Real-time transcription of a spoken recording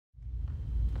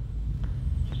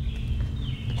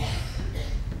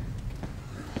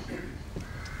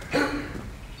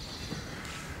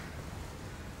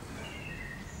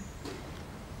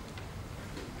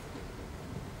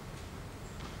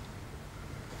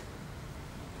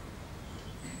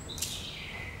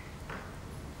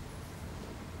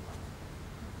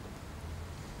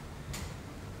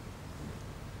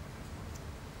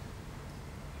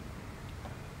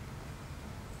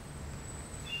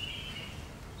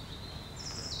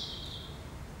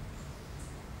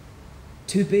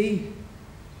To be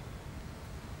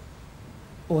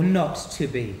or not to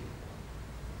be?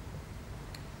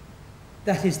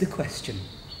 That is the question.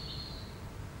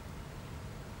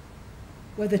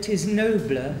 Whether 'tis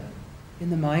nobler in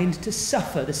the mind to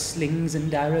suffer the slings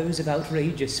and arrows of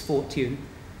outrageous fortune,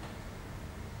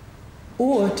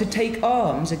 or to take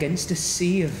arms against a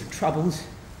sea of troubles,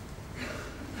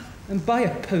 and by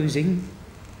opposing,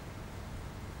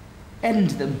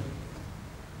 end them.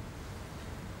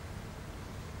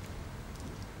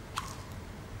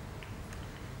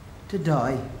 To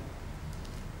die.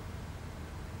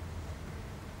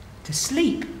 To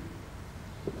sleep.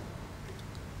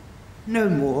 No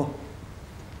more.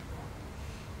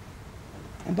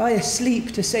 And by a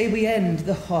sleep to say we end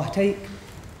the heartache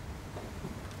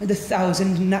and the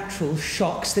thousand natural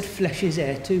shocks that flesh is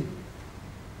heir to.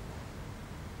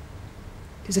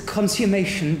 'Tis a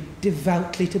consummation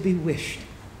devoutly to be wished.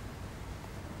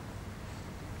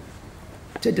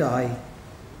 To die.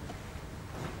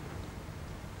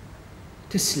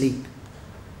 To sleep.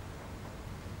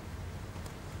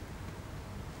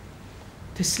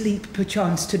 To sleep,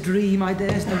 perchance, to dream, aye,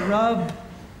 there's the rub.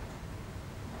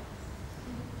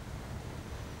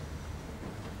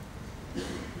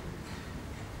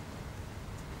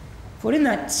 For in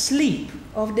that sleep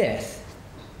of death,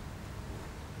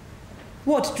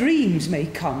 what dreams may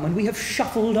come when we have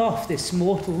shuffled off this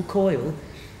mortal coil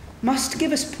must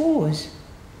give us pause.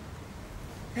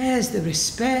 There's the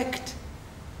respect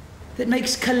that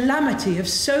makes calamity of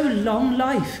so long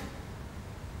life.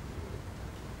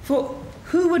 For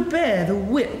who would bear the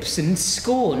whips and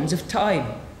scorns of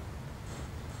time,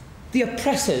 the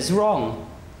oppressor's wrong,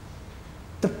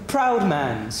 the proud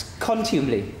man's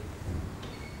contumely,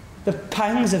 the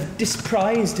pangs of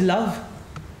disprized love,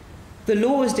 the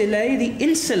law's delay, the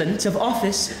insolence of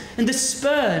office, and the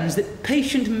spurns that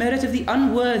patient merit of the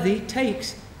unworthy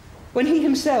takes, when he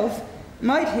himself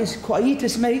might his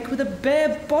quietus make with a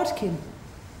bare bodkin?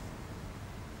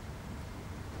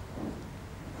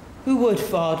 Who would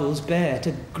fardels bear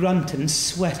to grunt and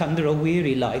sweat under a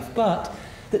weary life, but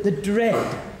that the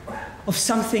dread of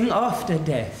something after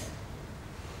death,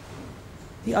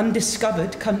 the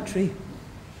undiscovered country,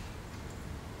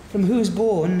 from whose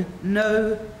bourne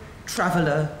no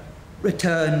traveller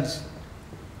returns,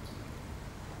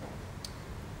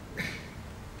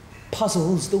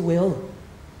 puzzles the will,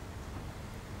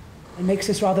 and makes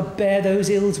us rather bear those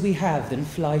ills we have than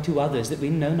fly to others that we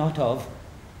know not of.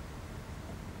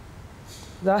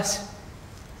 Thus,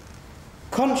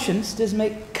 conscience does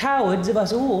make cowards of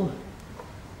us all.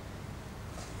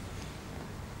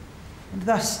 And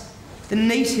thus, the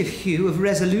native hue of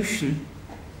resolution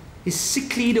is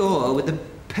sicklied o'er with the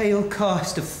pale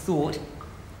cast of thought,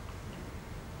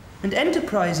 and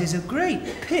enterprises of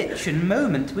great pitch and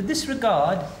moment with this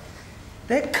regard,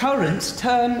 their currents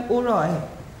turn awry,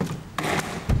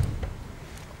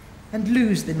 and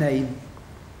lose the name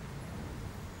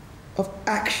of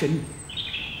action